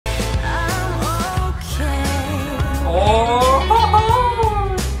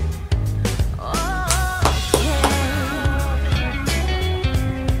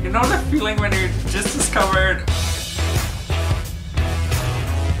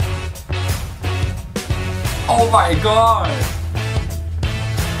Oh my god!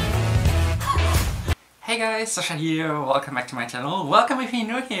 Hey guys, Sasha here, welcome back to my channel, welcome if you're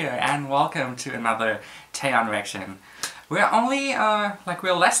new here, and welcome to another Taeyeon reaction. We're only,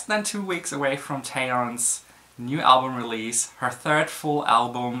 we're less than 2 weeks away from Taeyeon's new album release, her third full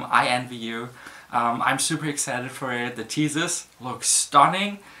album, I Envy You. I'm super excited for it, the teasers look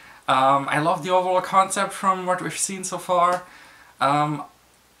stunning. I love the overall concept from what we've seen so far.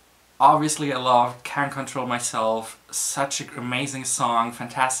 Obviously I love Can't Control Myself, such an amazing song,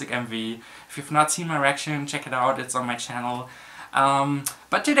 fantastic MV. If you've not seen my reaction, check it out, it's on my channel.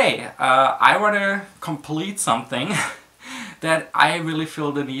 But today, I want to complete something that I really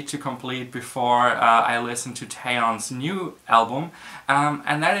feel the need to complete before I listen to Taeyeon's new album.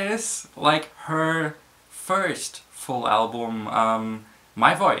 And that is like her first full album,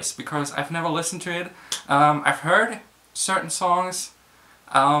 My Voice, because I've never listened to it. I've heard certain songs,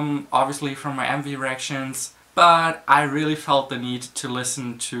 obviously from my MV reactions, but I really felt the need to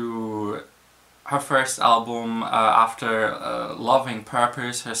listen to her first album after loving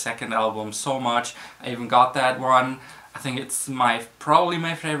Purpose, her second album, so much. I even got that one. I think it's probably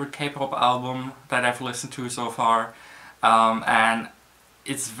my favorite K-pop album that I've listened to so far, and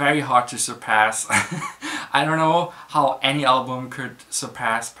it's very hard to surpass. I don't know how any album could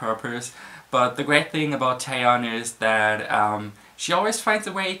surpass Purpose, but the great thing about Taeyeon is that she always finds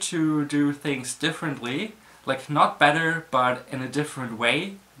a way to do things differently, like not better, but in a different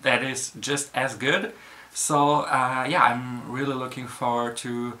way that is just as good. So yeah, I'm really looking forward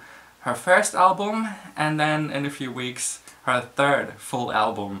to her first album, and then in a few weeks her third full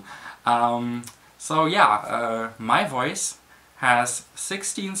album. So yeah, My Voice has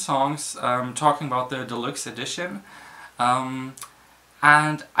 16 songs, talking about the deluxe edition.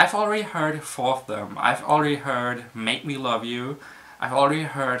 And I've already heard 4 of them. I've already heard Make Me Love You, I've already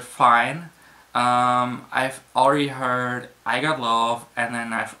heard Fine, I've already heard I Got Love, and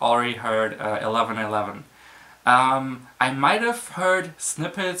then I've already heard 1111. I might have heard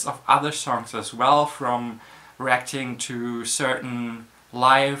snippets of other songs as well from reacting to certain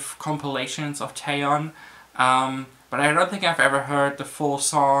live compilations of Taeyeon, but I don't think I've ever heard the full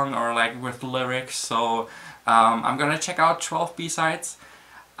song or like with lyrics, so I'm gonna check out 12 B-sides.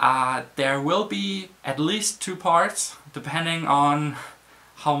 There will be at least 2 parts, depending on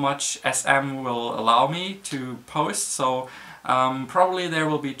how much SM will allow me to post, so probably there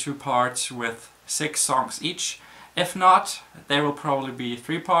will be 2 parts with 6 songs each. If not, there will probably be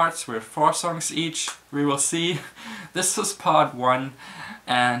 3 parts with 4 songs each. We will see. This was part 1,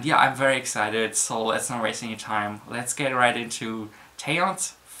 and yeah, I'm very excited, so let's not waste any time. Let's get right into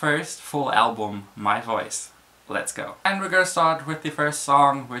Taeyeon's first full album, My Voice. Let's go. And we're gonna start with the first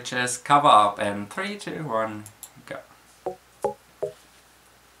song, which is Cover Up, in 3, 2, 1, go.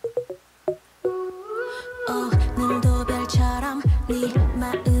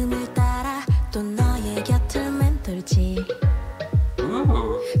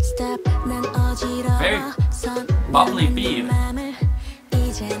 Ooh. Very bubbly beat.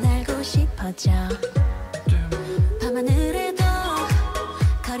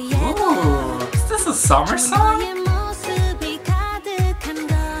 Ooh, is this a summer song?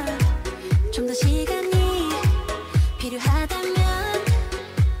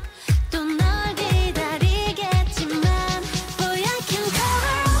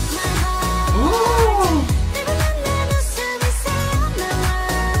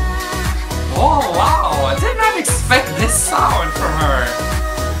 Oh wow, I did not expect this sound from her.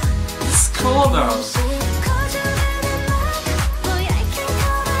 It's cool though.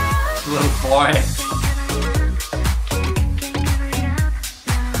 Little boy.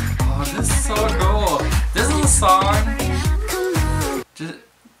 Oh, this is so cool. This is a song.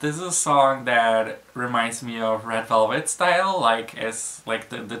 This is a song that reminds me of Red Velvet style, like it's like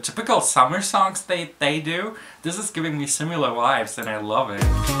the typical summer songs they do. This is giving me similar vibes and I love it.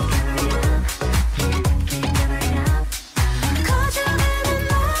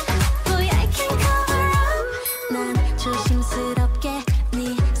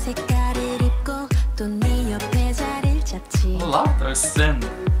 I love those synths.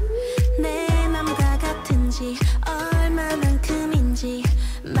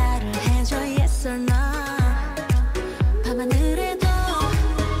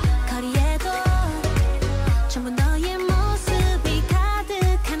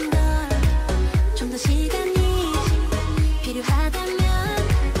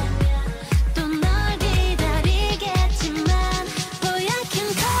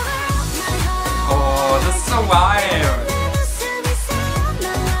 Oh, this is so wild.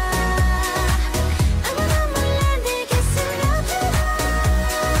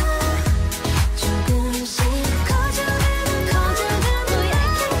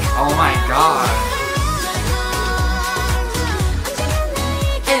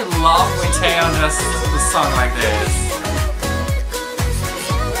 Taeyeon does the song like this.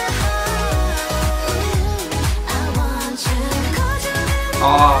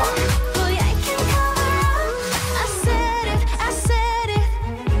 Oh.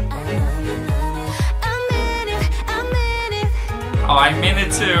 Oh, I mean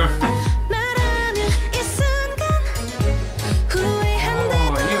it too.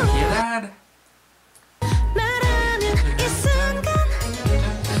 Oh, you hear that?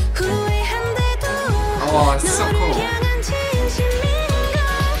 Oh, it's so cool.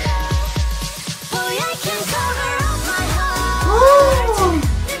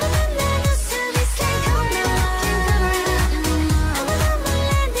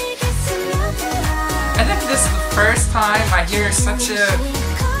 I think this is the first time I hear such a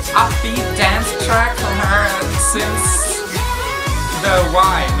upbeat dance track from her since the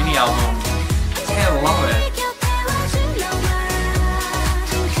Y mini album. I love it.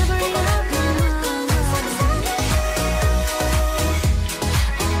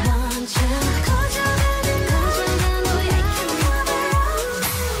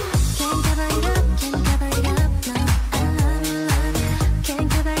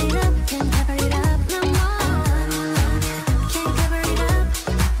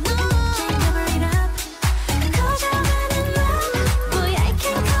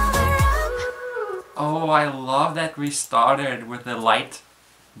 Oh, I love that we started with a light,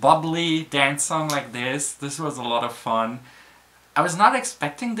 bubbly dance song like this. This was a lot of fun. I was not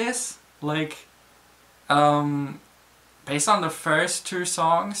expecting this. Like, based on the first two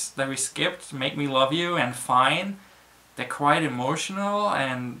songs that we skipped, Make Me Love You and Fine, they're quite emotional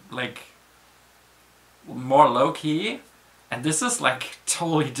and like more low-key. And this is like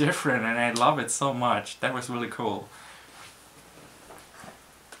totally different and I love it so much. That was really cool.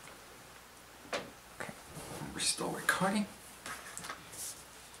 We're still recording.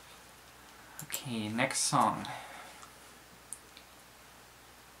 Okay, next song.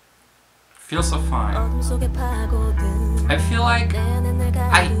 Feels So Fine. I feel like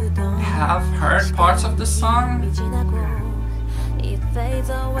I have heard parts of the song.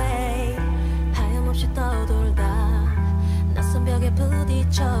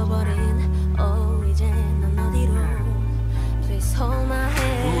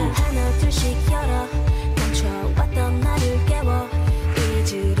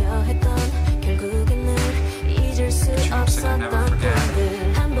 I never forget.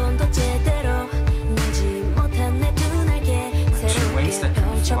 Wings that can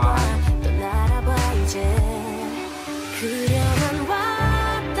fly.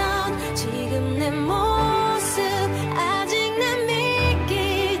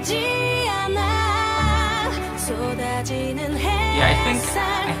 Yeah,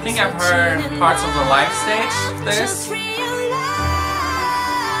 I think I've heard parts of the live stage of this.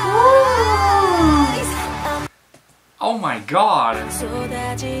 Oh my god!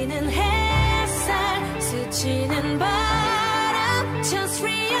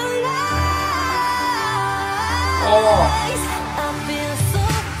 Oh!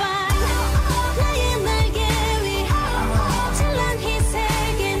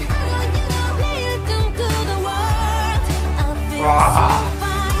 Wow.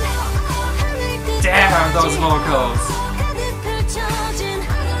 Damn, those vocals!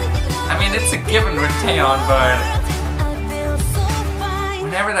 I mean, it's a given with Taeyeon, but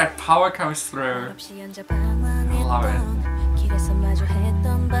whenever that power comes through, I love it.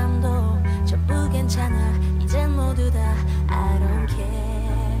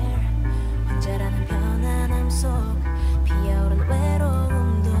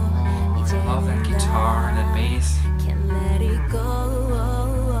 I love that guitar and that bass.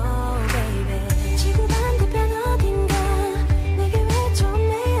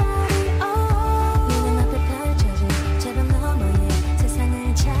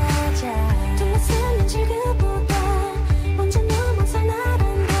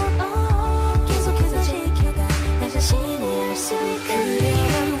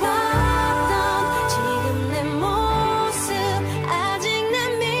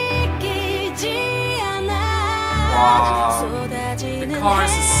 Wow, the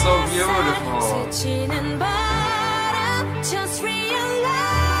chorus is so beautiful.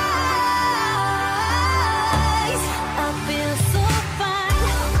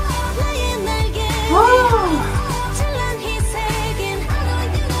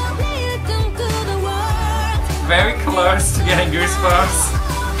 Very close to getting goosebumps.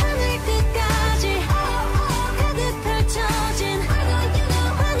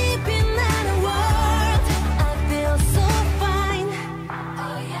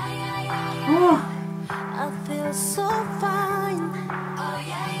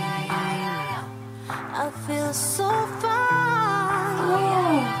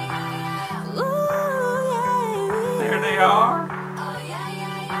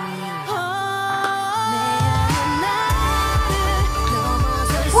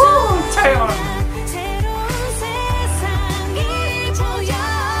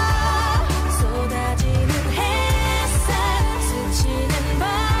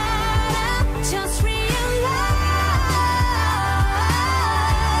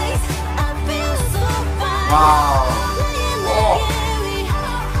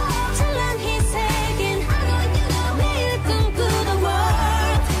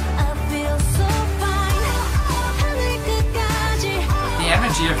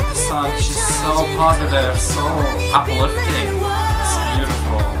 song. She's so positive, so uplifting. It's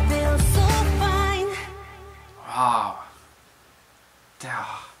beautiful. Wow.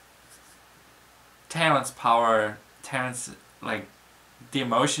 Taeyeon's power, Taeyeon's, like, the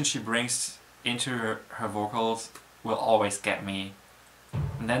emotion she brings into her vocals will always get me.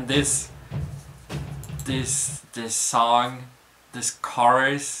 And then this song, this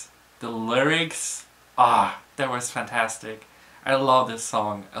chorus, the lyrics, that was fantastic. I love this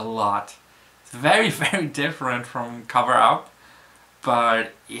song a lot. It's very, very different from Cover Up,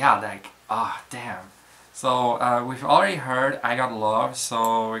 but yeah, like, damn. So we've already heard I Got Love,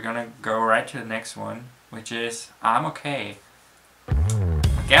 so we're gonna go right to the next one, which is I'm Okay.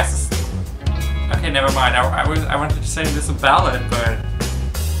 I guess it's... Okay, never mind. I wanted to say this is a ballad, but...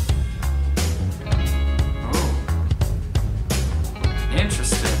 Ooh.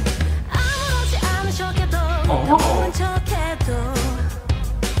 Interesting.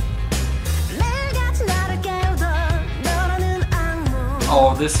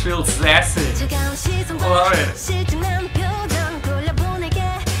 Oh, this feels sassy. Love it.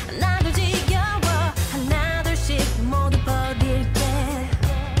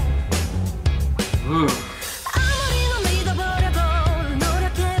 Ooh.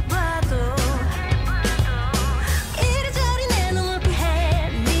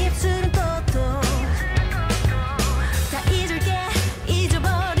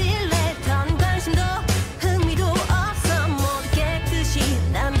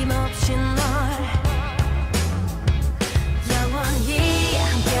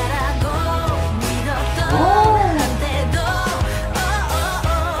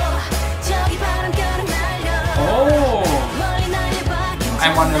 I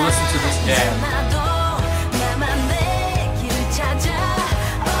want to listen to this again.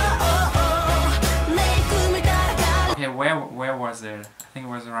 Okay, where was it? I think it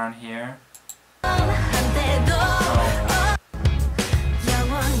was around here. Oh.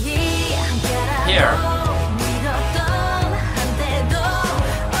 Here.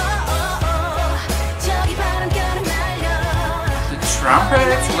 The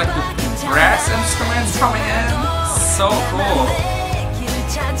trumpets, like the brass instruments coming in. So cool.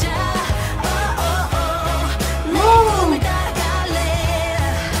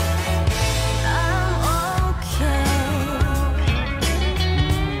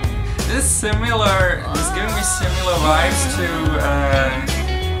 Similar, it's giving me similar vibes to,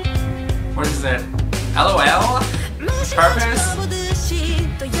 what is it? LOL? Purpose?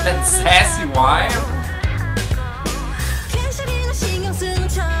 That sassy vibe?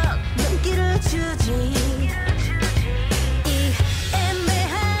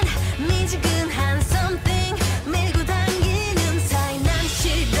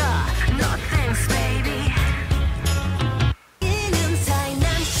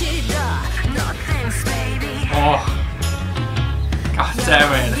 Oh, god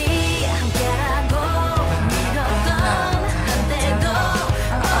damn it.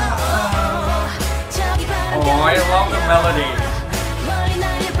 Oh, I love the melody.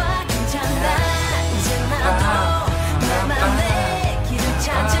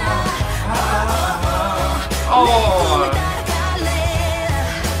 Oh.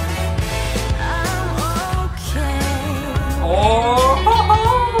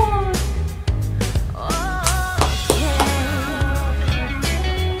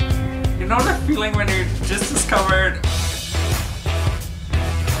 You know the feeling when you just discovered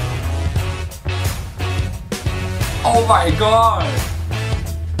oh my god!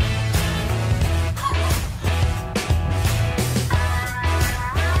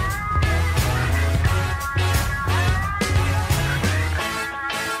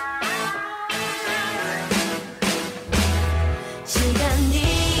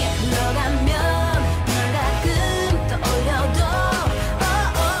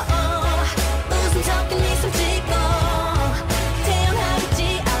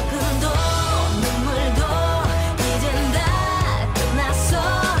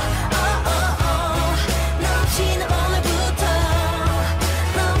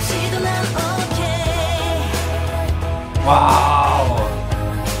 Wow!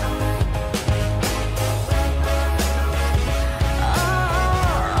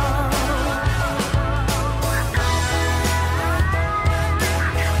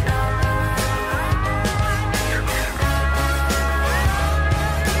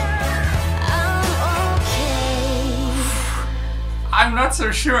 I'm not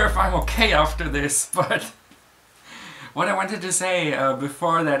so sure if I'm okay after this, but what I wanted to say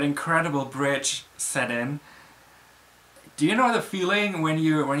before that incredible bridge set in, Do you know the feeling when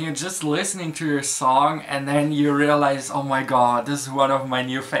you're just listening to your song and then you realize, oh my god, this is one of my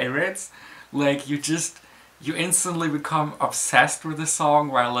new favorites? Like you instantly become obsessed with the song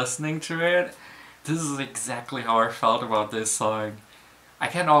while listening to it. This is exactly how I felt about this song. I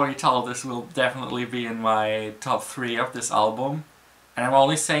can already tell this will definitely be in my top 3 of this album. And I'm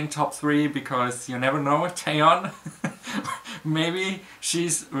only saying top 3 because you never know with Taeyeon. Maybe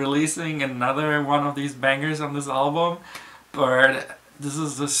she's releasing another one of these bangers on this album. But this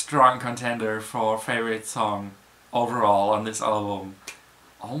is a strong contender for favorite song overall on this album.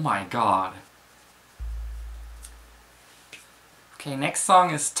 Oh my god. Okay, next song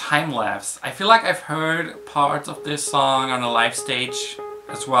is Time Lapse. I feel like I've heard parts of this song on a live stage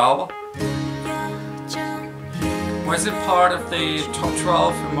as well. Was it part of the top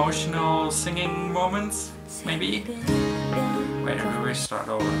 12 emotional singing moments? Maybe? Wait, let me restart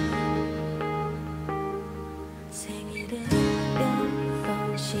over.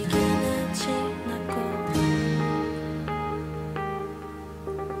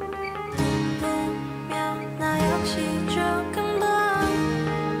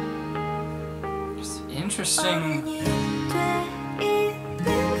 It's interesting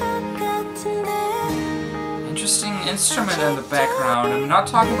instrument in the background. I'm not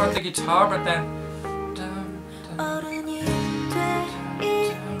talking about the guitar, but then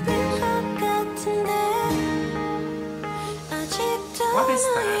what is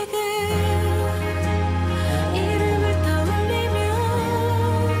that?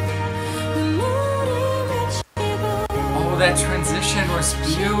 Oh, that transition was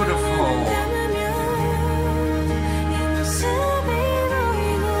beautiful.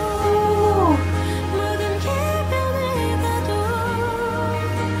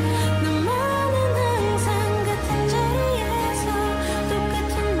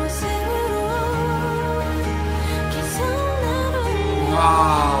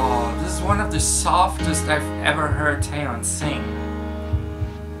 Wow, this is one of the softest I've ever heard Taeyeon sing.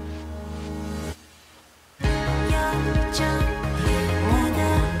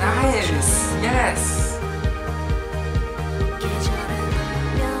 Nice, yes.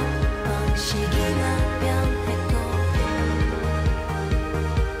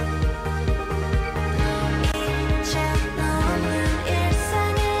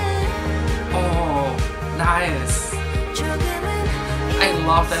 Oh, nice. I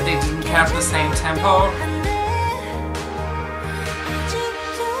love that they didn't have the same tempo.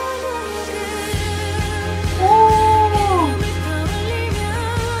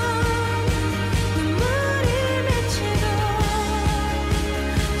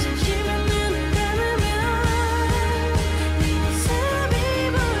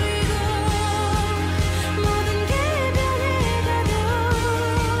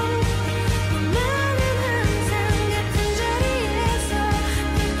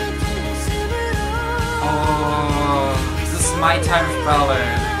 My type of ballad.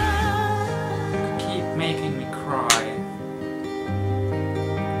 Keep making me cry.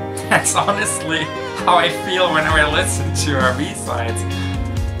 That's honestly how I feel whenever I listen to our B-sides.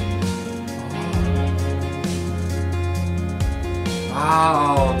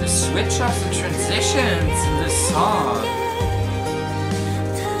 Wow, the switch-ups and transitions in this song.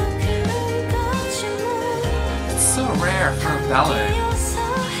 It's so rare for a ballad.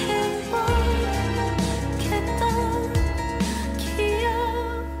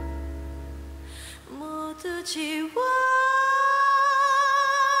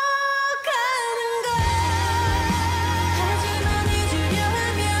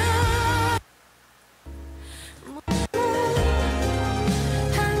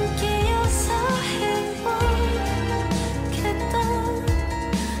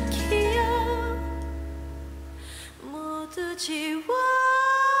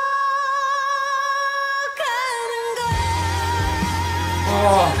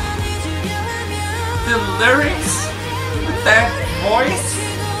 Oh, the lyrics with that voice.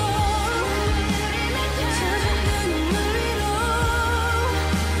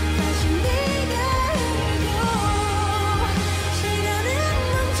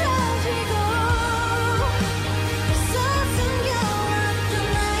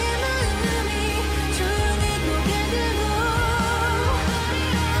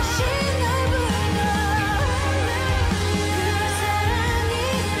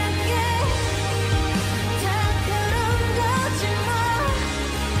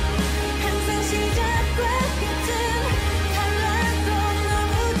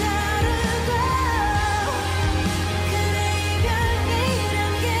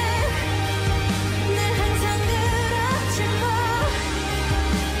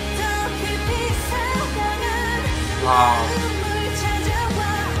 Wow.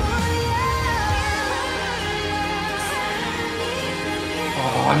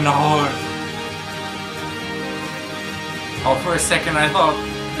 Oh no. Oh, for a second I thought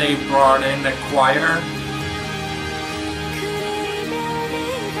they brought in the choir.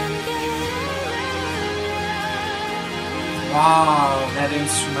 Wow, that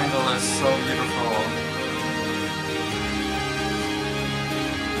instrumental is so beautiful.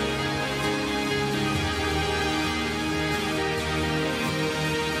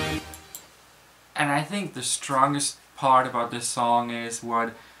 And I think the strongest part about this song is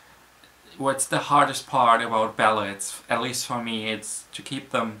what's the hardest part about ballads, at least for me, it's to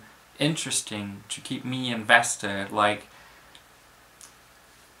keep them interesting, to keep me invested. Like,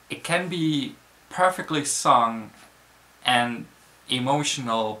 it can be perfectly sung and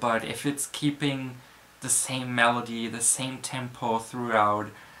emotional, but if it's keeping the same melody, the same tempo throughout,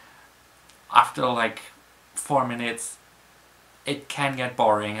 after like 4 minutes, it can get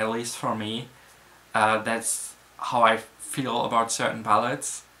boring, at least for me. That's how I feel about certain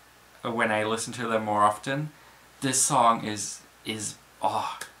ballads when I listen to them more often. This song is this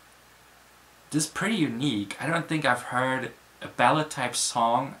is pretty unique. I don't think I've heard a ballad type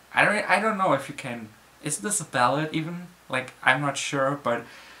song. I don't know if you can. Is this a ballad even? Like, I'm not sure, but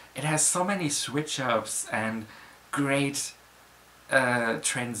it has so many switch ups and great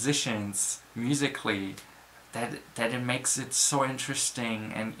transitions musically that it makes it so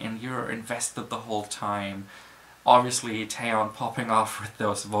interesting, and you're invested the whole time. Obviously Taeyeon popping off with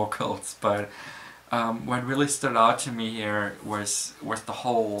those vocals, but what really stood out to me here was the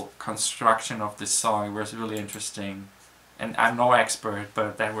whole construction of this song. It was really interesting, and I'm no expert,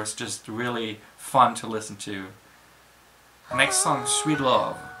 but that was just really fun to listen to. Next song, Sweet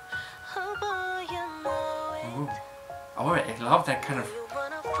Love. Ooh. Oh, I love that kind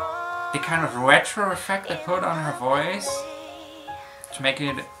of retro effect they put on her voice to make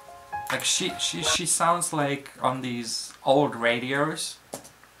it like she sounds like on these old radios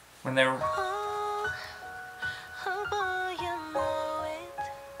when they were.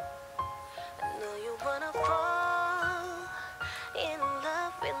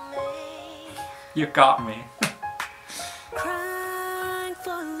 You got me.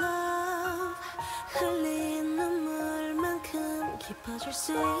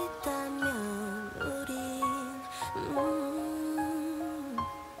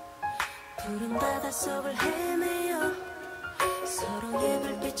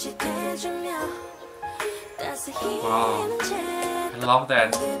 Wow, I love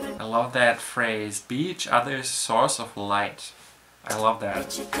that. I love that phrase. Be each other's source of light. I love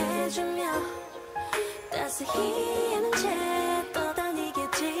that.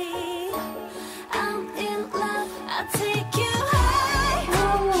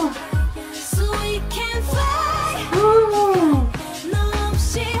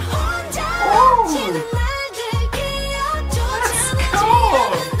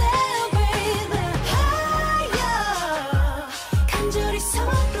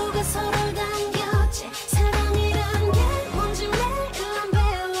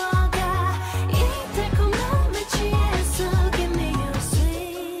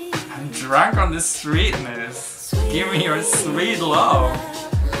 Drunk on this sweetness. Give me your sweet love.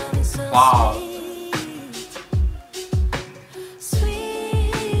 Wow.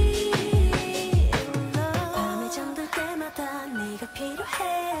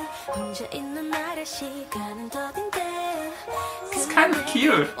 It's kind of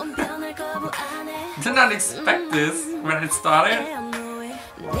cute. Did not expect this when it started.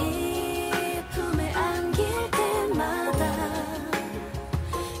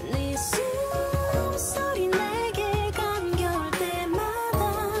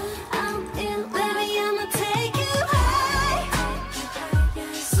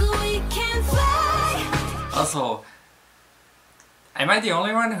 Also, am I the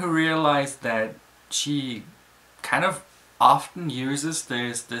only one who realized that she kind of often uses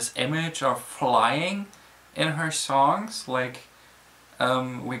this image of flying in her songs? Like,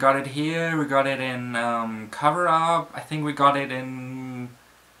 we got it here, we got it in Cover Up, I think we got it in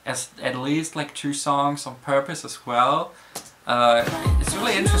at least like 2 songs on Purpose as well. It's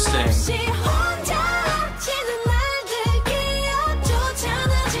really interesting.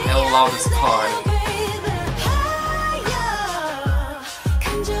 I love this part.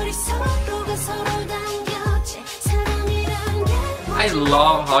 I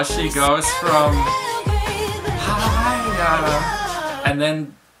love how she goes from hi, and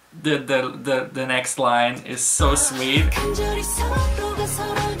then the next line is so sweet.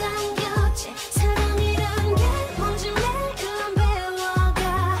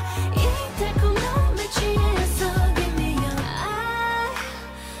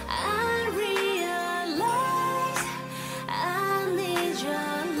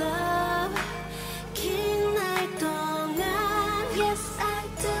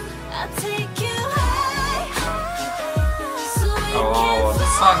 Oh,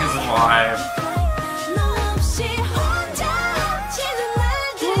 this song is a vibe.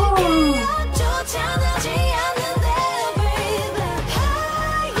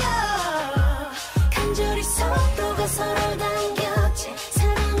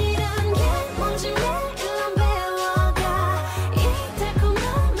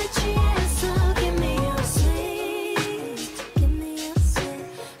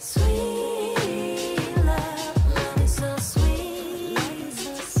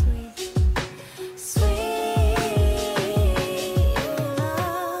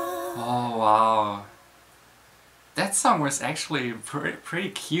 Wow, that song was actually pretty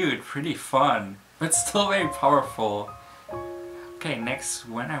cute, pretty fun, but still very powerful. Okay, next,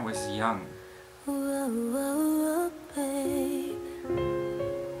 When I Was Young. babe.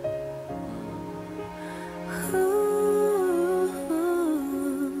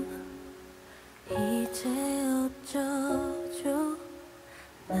 이제 어쩌죠?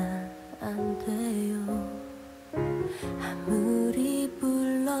 난 안 돼요. 아무리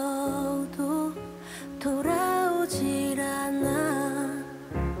불러도 돌아오질 않아.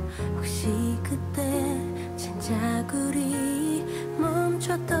 혹시 그때 진짜구리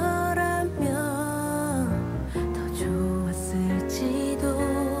멈췄더라면 더 좋았을지도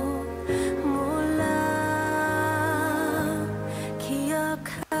몰라.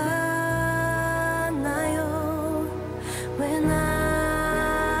 기억하나요? When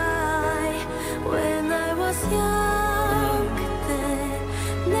I was young, 그때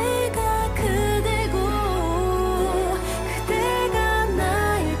내가 그대고 그대가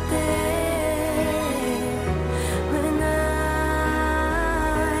나일 때.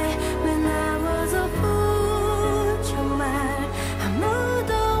 When I was a fool, 정말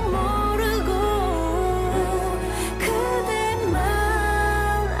아무도 모르고 그대만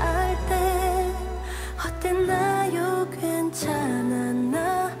알 때 어땠나요? 괜찮았나요?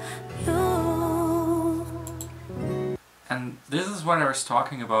 And this is what I was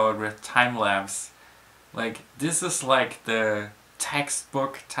talking about with time lapse. Like, this is like the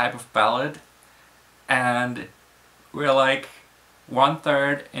textbook type of ballad, and we're like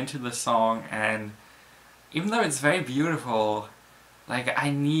 1/3 into the song, and even though it's very beautiful, like I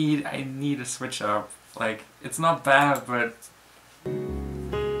need a switch up. Like, it's not bad, but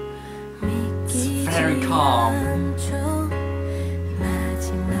it's very calm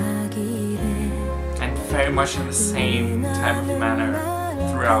and very much in the same type of manner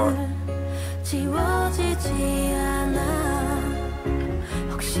throughout. 지워지지 않아.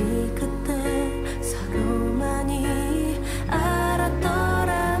 혹시 그때 서로만이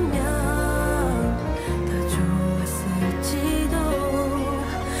알았더라면 더 좋았을지도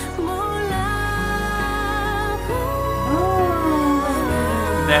몰라.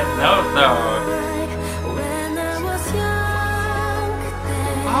 That note though. When I was young, 그때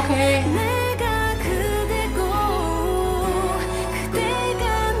Okay. 내가 그대고 그대가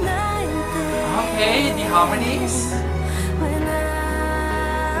나일 때. Okay, the harmonies. When I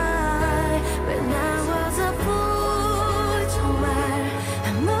was a fool, 정말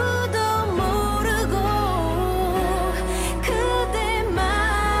아무도 모르고 그대만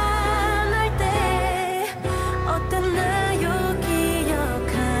알 때 어땠나요?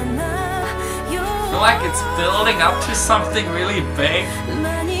 기억하나요? I feel like it's building up to something really big.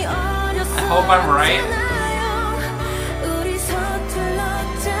 많이 I hope I'm right. 어렸었잖아요. 우리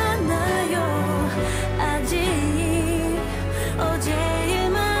서툴렀잖아요. 아직 어제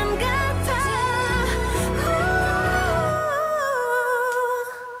일만 같아.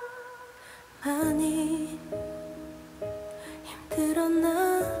 많이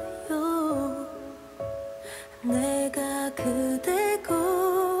힘들었나요? 내가 그대고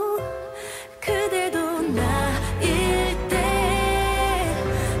그대도 나일 때.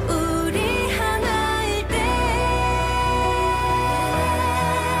 우리 하나일 때.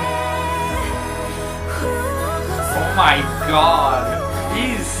 Oh my god.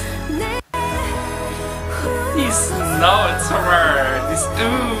 These notes are these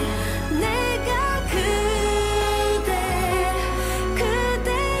내가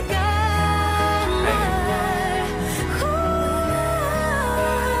그대가 날.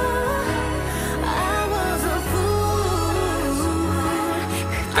 I was a fool.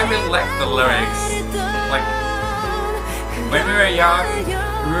 I really like the lyrics. Like, when we were young,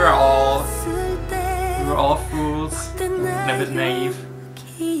 we were all fools and a bit naive.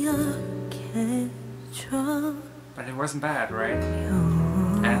 But it wasn't bad, right?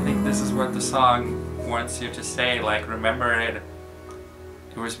 And I think this is what the song wants you to say, like, remember it.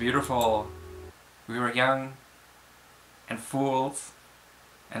 It was beautiful. We were young and fools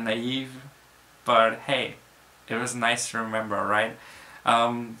and naive, but hey, it was nice to remember, right?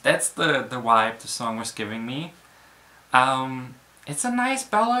 That's the vibe the song was giving me. It's a nice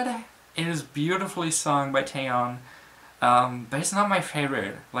ballad. It is beautifully sung by Taeyeon, but it's not my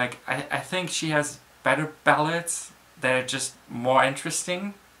favorite. Like, I think she has better ballads that are just more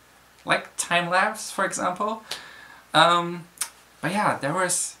interesting, like Time Lapse, for example. But yeah, that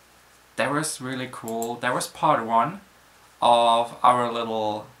was really cool. That was part one of our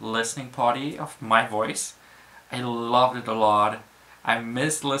little listening party of my voice. I loved it a lot. I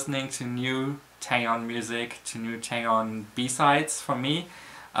miss listening to new Taeyeon music, to new Taeyeon B-sides for me.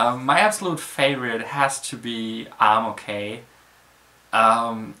 My absolute favorite has to be I'm Okay.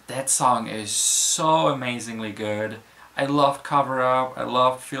 That song is so amazingly good. I loved Cover Up, I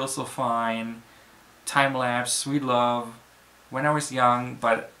loved Feel So Fine, Time Lapse, Sweet Love, When I Was Young,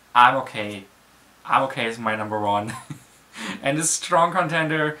 but I'm Okay. I'm Okay is my number one. And a strong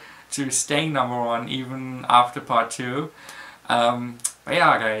contender to staying number one even after part two. But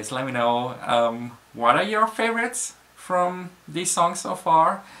yeah, guys, let me know what are your favorites from these songs so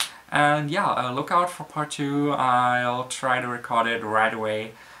far. And yeah, look out for part two. I'll try to record it right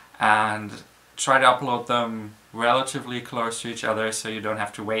away and try to upload them relatively close to each other so you don't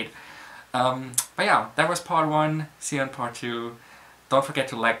have to wait. But yeah, that was part one. See you in part two. Don't forget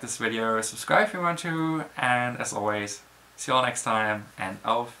to like this video, subscribe if you want to, and as always, see you all next time, and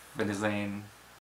auf Wiedersehen.